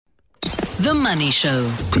The Money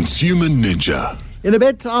Show. Consumer Ninja. In a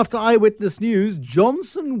bit after Eyewitness News,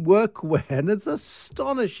 Johnson Workwear, and it's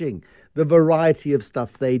astonishing the variety of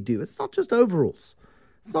stuff they do. It's not just overalls.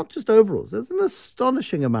 There's an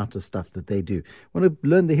astonishing amount of stuff that they do. Want to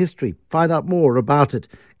learn the history, find out more about it,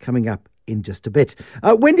 coming up in just a bit.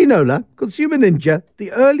 Wendy Knowler, Consumer Ninja,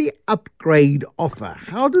 the early upgrade offer.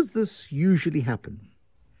 How does this usually happen?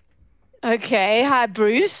 Okay, hi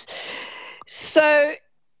Bruce. So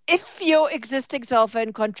if your existing cell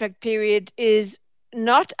phone contract period is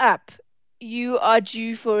not up, you're not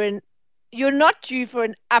due for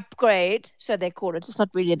an upgrade, so they call it. It's not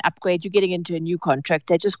really an upgrade. You're getting into a new contract.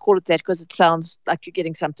 They just call it that because it sounds like you're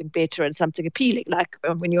getting something better and something appealing, like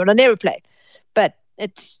when you're on an aeroplane. But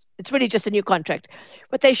it's really just a new contract.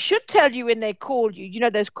 What they should tell you when they call you,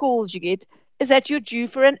 those calls you get, is that you're due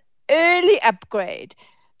for an early upgrade.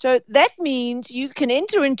 So that means you can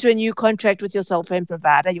enter into a new contract with your cell phone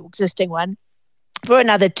provider, your existing one, for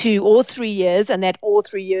another 2 or 3 years, and that all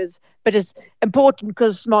 3 years. But it's important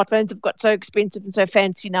because smartphones have got so expensive and so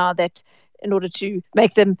fancy now that in order to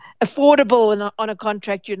make them affordable on a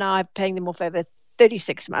contract, you're now paying them off over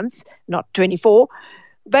 36 months, not 24.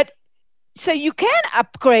 But so you can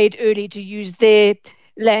upgrade early, to use their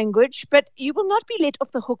language, but you will not be let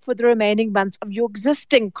off the hook for the remaining months of your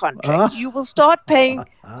existing contract. You will start paying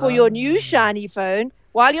for your new shiny phone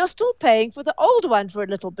while you're still paying for the old one for a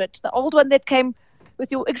little bit, the old one that came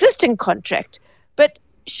with your existing contract. But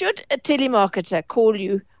should a telemarketer call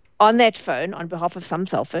you on that phone on behalf of some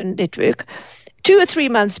cell phone network 2 or 3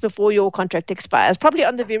 months before your contract expires, probably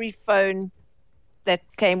on the very phone that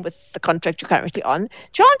came with the contract you're currently on,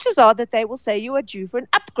 chances are that they will say you are due for an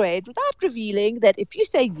upgrade without revealing that if you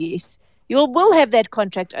say yes, you will have that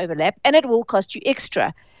contract overlap and it will cost you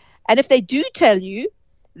extra. And if they do tell you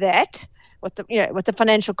that, what the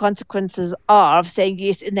financial consequences are of saying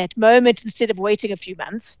yes in that moment instead of waiting a few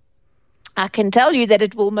months, I can tell you that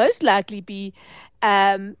it will most likely be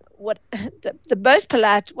the most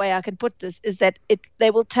polite way I can put this is that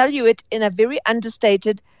they will tell you it in a very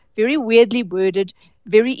understated, very weirdly worded,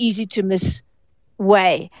 very easy to miss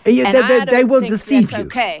way. They will deceive you.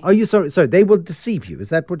 Okay. Are you sorry? They will deceive you. Is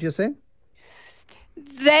that what you're saying?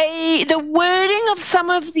 The wording of some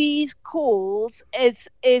of these calls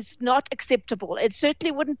is not acceptable. It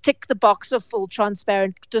certainly wouldn't tick the box of full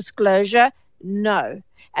transparent disclosure. No.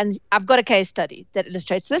 And I've got a case study that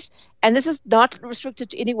illustrates this. And this is not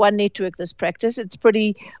restricted to any one network, this practice. It's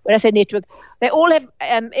pretty, when I say network, they all have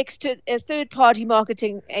third-party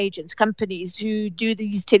marketing agents, companies who do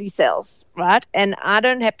these telesales, right? And I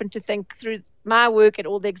don't happen to think, through my work and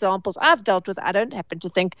all the examples I've dealt with, I don't happen to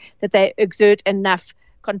think that they exert enough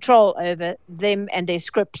control over them and their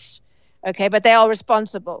scripts, okay? But they are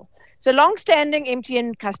responsible. So long-standing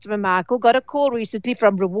MTN customer Michael got a call recently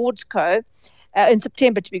from Rewards Co., in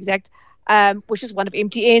September to be exact, which is one of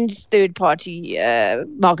MTN's third-party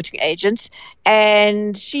marketing agents.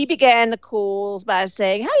 And she began the calls by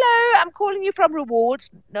saying, "Hello, I'm calling you from Rewards,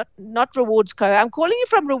 not Rewards Co. I'm calling you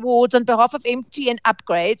from Rewards on behalf of MTN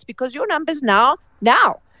Upgrades because your number's now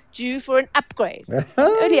due for an upgrade, an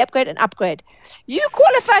early upgrade, an upgrade. You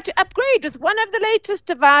qualify to upgrade with one of the latest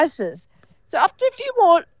devices." So after a few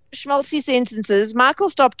more schmaltzy sentences, Michael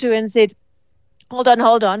stopped her and said,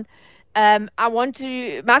 Hold on.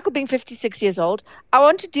 Michael being 56 years old, I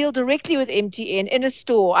want to deal directly with MTN in a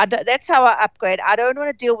store. That's how I upgrade. I don't want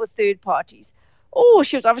to deal with third parties. Oh,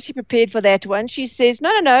 she was obviously prepared for that one. She says,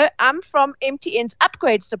 no, I'm from MTN's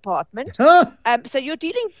upgrades department. So you're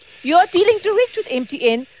dealing direct with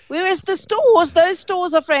MTN, whereas those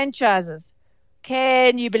stores are franchises.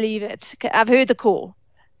 Can you believe it? I've heard the call.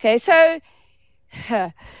 Okay, so,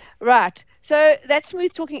 right. So that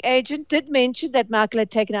smooth-talking agent did mention that Michael had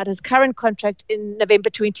taken out his current contract in November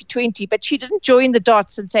 2020, but she didn't join the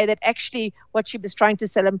dots and say that actually what she was trying to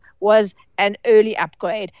sell him was an early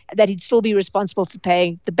upgrade, and that he'd still be responsible for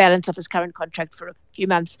paying the balance of his current contract for a few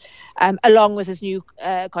months, along with his new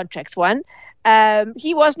contracts one.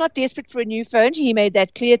 He was not desperate for a new phone. He made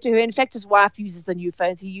that clear to her. In fact, his wife uses the new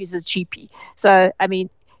phones. He uses cheapy. So, I mean...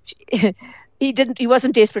 He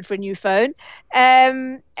wasn't desperate for a new phone.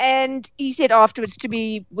 And he said afterwards to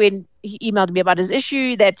me, when he emailed me about his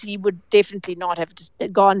issue, that he would definitely not have just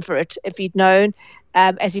gone for it if he'd known,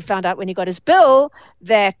 as he found out when he got his bill,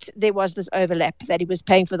 that there was this overlap, that he was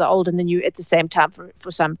paying for the old and the new at the same time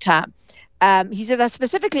for some time. He said, I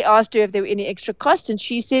specifically asked her if there were any extra costs, and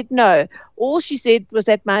she said no. All she said was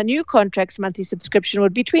that my new contract's monthly subscription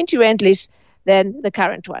would be 20 Rand less than the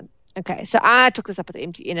current one. Okay, so I took this up with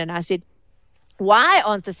MTN and I said, why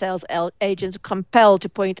aren't the sales agents compelled to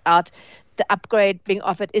point out the upgrade being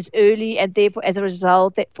offered is early, and therefore, as a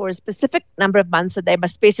result, that for a specific number of months that they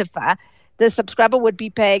must specify, the subscriber would be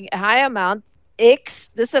paying a higher amount, X,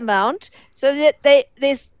 this amount, so that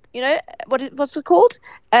there's, what's it called?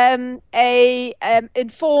 A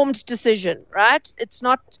informed decision, right? It's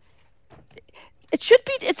not. It should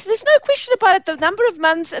be. There's no question about it. The number of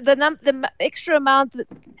months, the extra amount that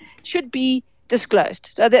should be disclosed.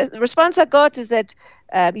 So the response I got is that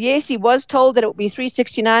yes, he was told that it would be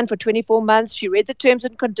 $369 for 24 months. She read the terms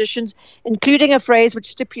and conditions, including a phrase which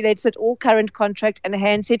stipulates that all current contract and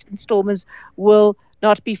handset installments will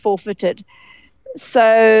not be forfeited.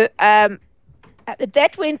 So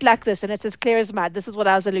that went like this, and it's as clear as mud. This is what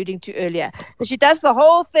I was alluding to earlier. So she does the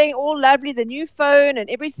whole thing, all lovely, the new phone and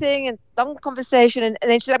everything, and long conversation, and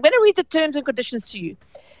then she said, I'm going to read the terms and conditions to you.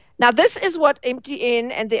 Now, this is what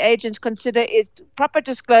MTN and the agents consider is proper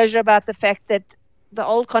disclosure about the fact that the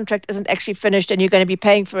old contract isn't actually finished and you're going to be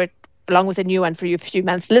paying for it along with a new one for a few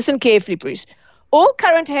months. Listen carefully, Bruce. All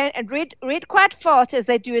current and read quite fast as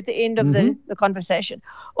they do at the end of the conversation.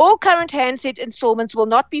 All current handset installments will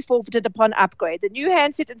not be forfeited upon upgrade. The new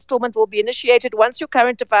handset installment will be initiated once your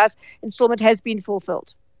current device installment has been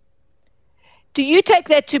fulfilled. Do you take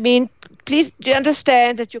that to mean, please, do you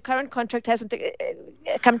understand that your current contract hasn't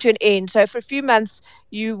come to an end? So for a few months,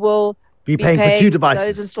 you will be paying for two devices.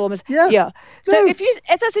 Those installments. Yeah. So if you,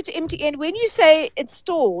 as I said to MTN, when you say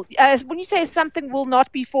install, when you say something will not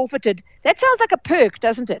be forfeited, that sounds like a perk,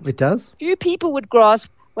 doesn't it? It does. Few people would grasp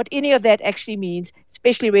what any of that actually means,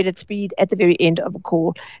 especially read at speed at the very end of a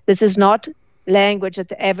call. This is not language that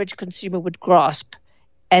the average consumer would grasp,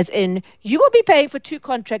 as in, you will be paying for two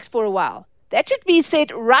contracts for a while. That should be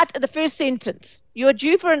said right at the first sentence. You're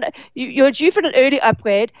due for an early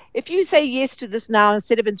upgrade. If you say yes to this now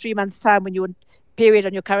instead of in 3 months' time when your period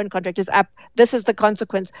on your current contract is up, this is the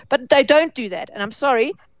consequence. But they don't do that, and I'm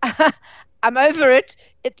sorry, I'm over it.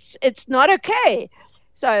 It's not okay.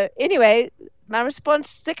 So anyway, my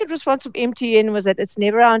second response from MTN was that it's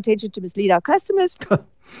never our intention to mislead our customers.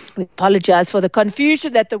 We apologize for the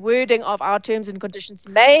confusion that the wording of our terms and conditions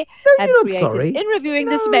may have created in reviewing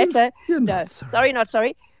this matter. Not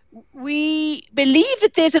sorry. We believe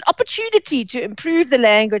that there's an opportunity to improve the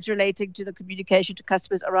language relating to the communication to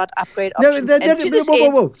customers around upgrade options.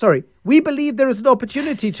 Whoa. Sorry. We believe there is an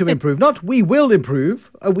opportunity to improve. Not we will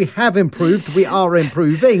improve. We have improved. We are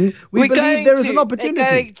improving. We believe there is an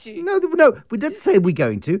opportunity. No, we didn't say we're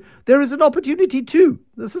going to. There is an opportunity to.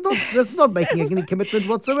 That's not making any commitment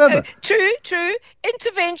whatsoever. True.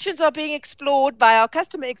 Interventions are being explored by our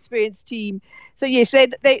customer experience team. So yes,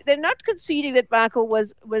 they're not conceding that Michael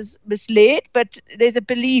was misled, but there's a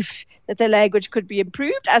belief that the language could be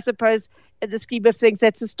improved. I suppose in the scheme of things,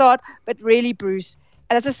 that's a start. But really, Bruce,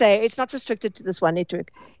 and as I say, it's not restricted to this one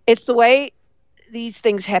network. It's the way these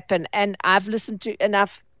things happen. And I've listened to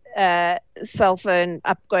enough cell phone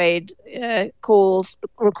upgrade call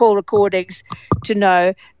recordings to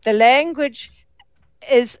know the language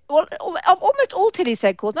is of almost all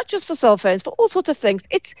telesale calls, not just for cell phones, for all sorts of things.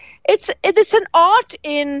 It's an art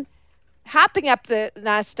in hyping up the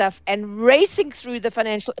nice stuff and racing through the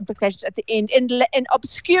financial implications at the end in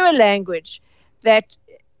obscure language that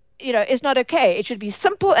is not okay. It should be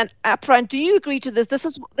simple and upfront. Do you agree to this? These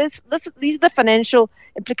are the financial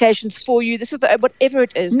implications for you. This is whatever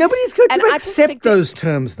it is. Nobody's going to accept those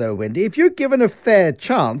terms, though, Wendy. If you're given a fair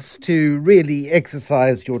chance to really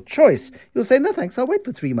exercise your choice, you'll say, no, thanks, I'll wait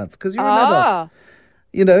for 3 months because you're an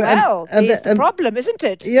adult. There's the problem, isn't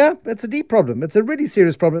it? Yeah, it's a deep problem. It's a really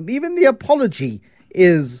serious problem. Even the apology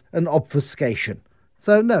is an obfuscation.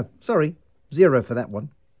 So, no, sorry, 0 for that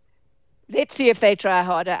one. Let's see if they try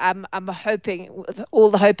harder. I'm hoping with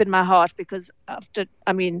all the hope in my heart, because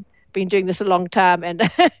been doing this a long time, and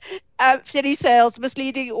telesales,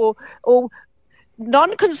 misleading or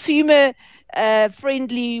non-consumer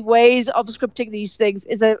friendly ways of scripting these things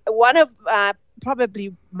is one of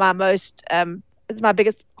probably my most it's my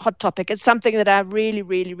biggest hot topic. It's something that I really,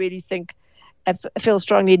 really, really think I feel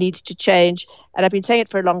strongly needs to change, and I've been saying it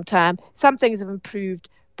for a long time. Some things have improved,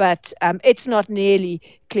 but it's not nearly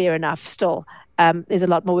clear enough still. There's a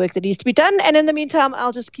lot more work that needs to be done. And in the meantime,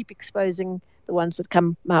 I'll just keep exposing the ones that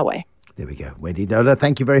come my way. There we go. Wendy Knowler,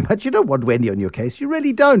 thank you very much. You don't want Wendy on your case. You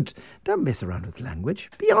really don't. Don't mess around with language.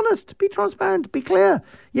 Be honest. Be transparent. Be clear.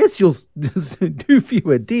 Yes, you'll do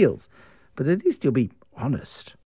fewer deals, but at least you'll be honest.